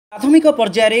प्राथमिक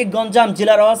पर्यायर गंजाम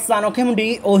जिलार सानखेमुंडी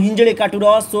और हिंजली काटुर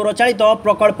सौर चालित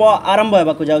प्रकल्प आरंभ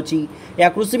होगा जाउछि। या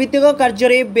कृषिभित्तिक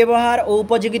कार्य व्यवहार और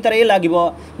उपयोगितार लागिब,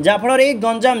 जाफल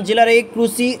गंजाम जिले में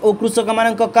कृषि और कृषक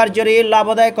मान कार्य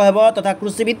लाभदायक होब तथा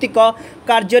कृषिभित्तिक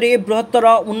कार्य बृहत्तर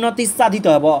उन्नति साधित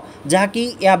होब, जहाँकि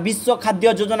यह विश्व खाद्य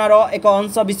योजनार एक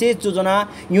अंश विशेष योजना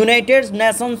यूनाइटेड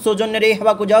नेशंस सौजन्य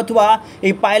होगा जाउथुवा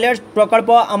यह पायलट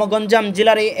प्रकल्प आम गंजाम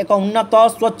जिले में एक उन्नत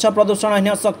स्वच्छ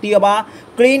प्रदूषणहीन शक्ति होगा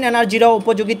क्लीन एनर्जीर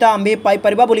उपयोगिता आंबे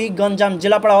पाइपर बोली गंजाम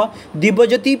जिलापाल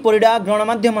दिव्यज्योति परिड़ा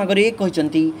गणमाध्यम आगे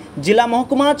कहते। जिला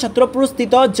महकुमा छत्रपुर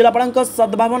स्थित जिलापाल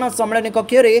सद्भावना सम्मेलन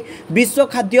कक्ष विश्व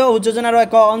खाद्य योजनार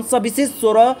एक अंश विशेष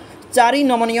सौर 4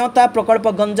 नमनीयता प्रकल्प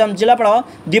गंजाम जिलापाल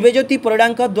दिव्यज्योति परिड़ा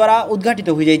द्वारा उद्घाटित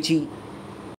हो जाएगी।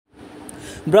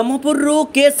 ब्रह्मपुर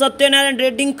के सत्यनारायण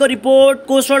रेड्डी को रिपोर्ट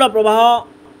कौशल प्रवाह।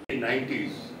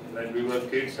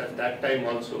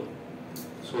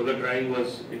 Solar drying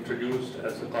was introduced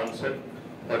as a concept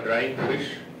for drying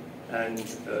fish and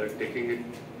taking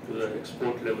it to the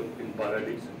export level in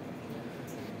Paradise.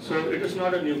 So it is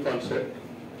not a new concept,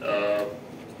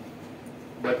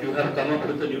 but you have come up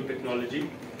with a new technology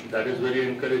that is very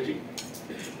encouraging.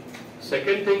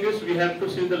 Second thing is we have to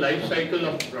see the life cycle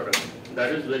of the product.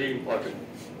 That is very important.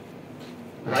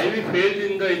 Why we failed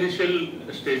in the initial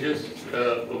stages,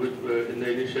 in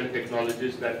the initial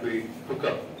technologies that we took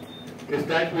up, is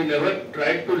that we never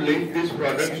tried to link these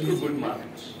products to good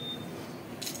markets.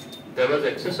 There was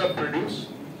excess of produce,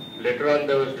 later on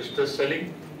there was distress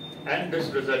selling, and this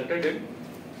resulted in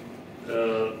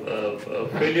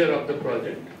failure of the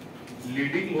project,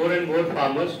 leading more and more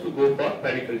farmers to go for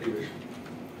paddy cultivation.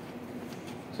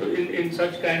 So in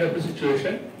such kind of a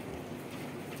situation,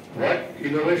 what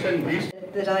innovation we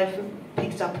that I've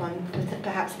picked up on,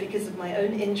 perhaps because of my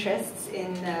own interests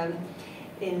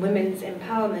in women's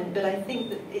empowerment, but I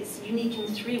think that it's unique in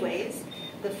 3 ways.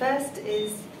 The first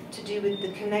is to do with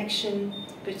the connection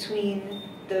between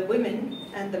the women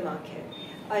and the market.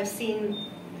 I've seen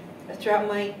throughout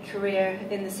my career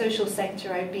in the social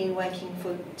sector, I've been working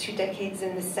for 2 decades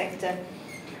in this sector,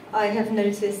 I have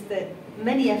noticed that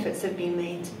many efforts have been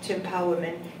made to empower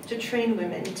women, to train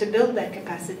women, to build their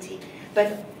capacity,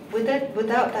 but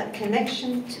without that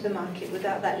connection to the market,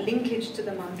 without that linkage to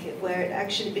the market where it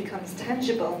actually becomes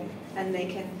tangible and they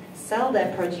can sell their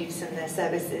produce and their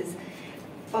services,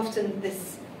 often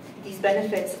these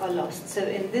benefits are lost. So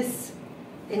in this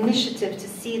initiative to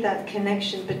see that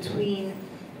connection between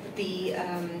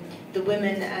the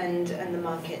women and the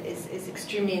market is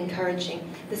extremely encouraging.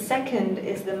 The second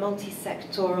is the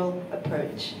multi-sectoral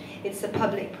approach. It's a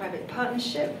public-private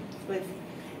partnership with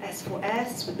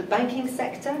S4S, with the banking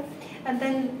sector, and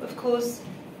then of course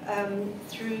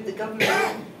through the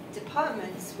government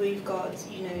departments we've got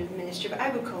Ministry of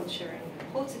Agriculture and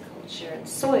Horticulture and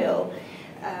Soil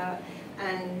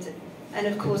and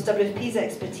of course WFP's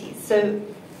expertise. So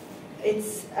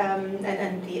it's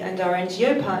and our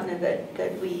NGO partner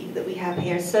that we have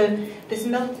here. So this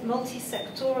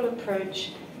multi-sectoral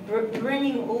approach,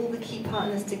 bringing all the key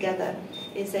partners together,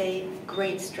 is a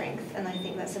great strength, and I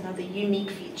think that's another unique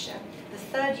feature. The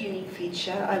third unique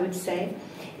feature, I would say,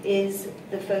 is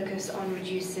the focus on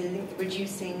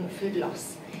reducing food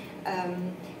loss.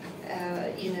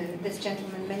 This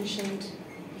gentleman mentioned,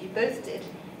 you both did,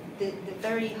 the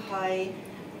very high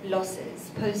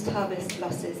losses, post-harvest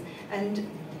losses, and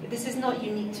this is not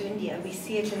unique to India. We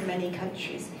see it in many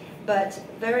countries, but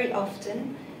very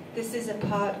often this is a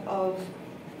part of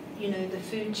the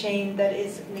food chain that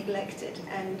is neglected,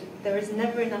 and there is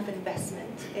never enough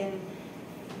investment in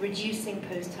reducing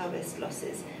post-harvest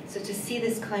losses. So to see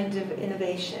this kind of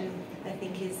innovation, I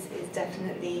think is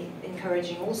definitely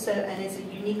encouraging also, and is a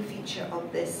unique feature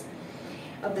of this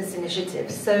initiative.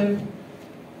 So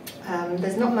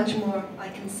there's not much more I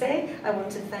can say. I want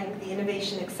to thank the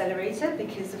Innovation Accelerator,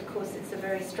 because of course it's a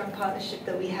very strong partnership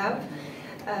that we have,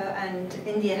 and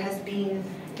India has been,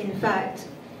 in fact,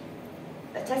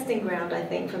 a testing ground, I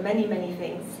think, for many, many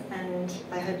things, and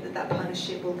I hope that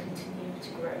partnership will continue to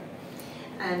grow,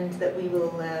 and that we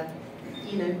will,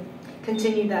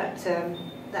 continue that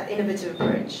innovative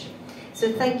approach.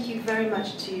 So thank you very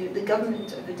much to the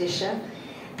government of Odisha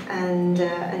and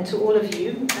to all of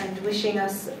you, and wishing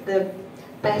us the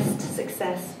best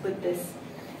success with this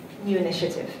new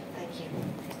initiative. Thank you.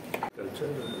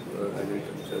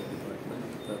 Agriculture Department.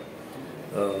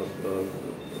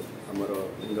 आमर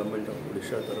government of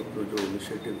Odisha तरफ जो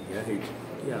initiative दिखाई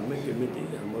कि आम केमी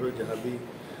आमर जहाँ भी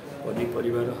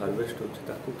पनीपरिवार हार्वेस्ट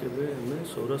होमें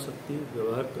सौर शक्ति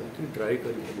व्यवहार करके ड्राई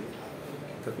कर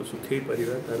सुखई पार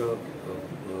तार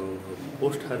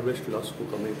पोस्ट हार्वेस्ट लॉस को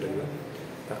कमे पार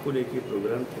ताकू लेकिन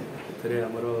प्रोग्राम थे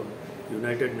आमर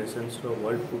United Nations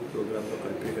world food programme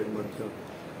country head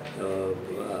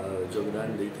योगदान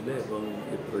देते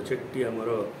ये प्रोजेक्ट आमर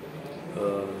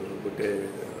गोटे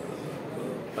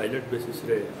पायलट बेसिस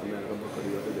रे आम आरंभ कर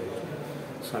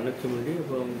सानक्षीमुंडी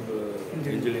और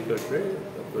हिंजिलीकटे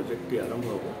प्रोजेक्ट आरंभ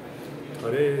हम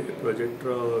थे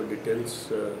प्रोजेक्टर डिटेल्स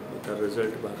तार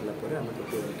रिजल्ट बाहर आम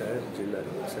एंटायर जिले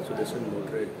सैचुरेशन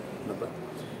मोड्रे नवा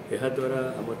यह द्वारा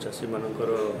आम चाषी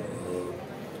मानकर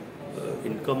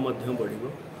इनकम बढ़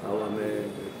आम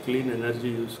क्लीन एनर्जी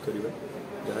यूज करवा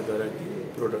जहाँद्वारा कि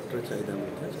प्रोडक्टर चाहिदा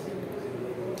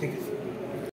ठीक है।